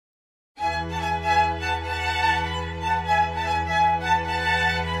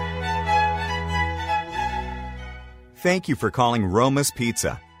Thank you for calling Roma's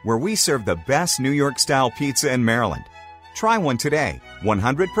Pizza, where we serve the best New York-style pizza in Maryland. Try one today.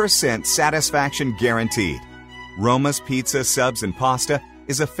 100% satisfaction guaranteed. Roma's Pizza, Subs, and Pasta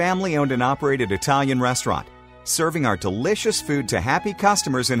is a family-owned and operated Italian restaurant, serving our delicious food to happy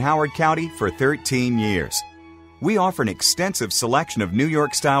customers in Howard County for 13 years. We offer an extensive selection of New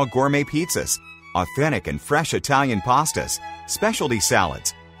York-style gourmet pizzas, authentic and fresh Italian pastas, specialty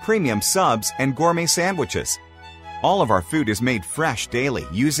salads, premium subs, and gourmet sandwiches. All of our food is made fresh daily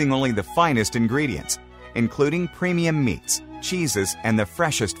using only the finest ingredients, including premium meats, cheeses, and the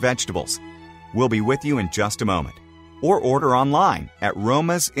freshest vegetables. We'll be with you in just a moment. Or order online at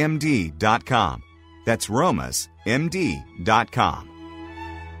romasmd.com. That's romasmd.com.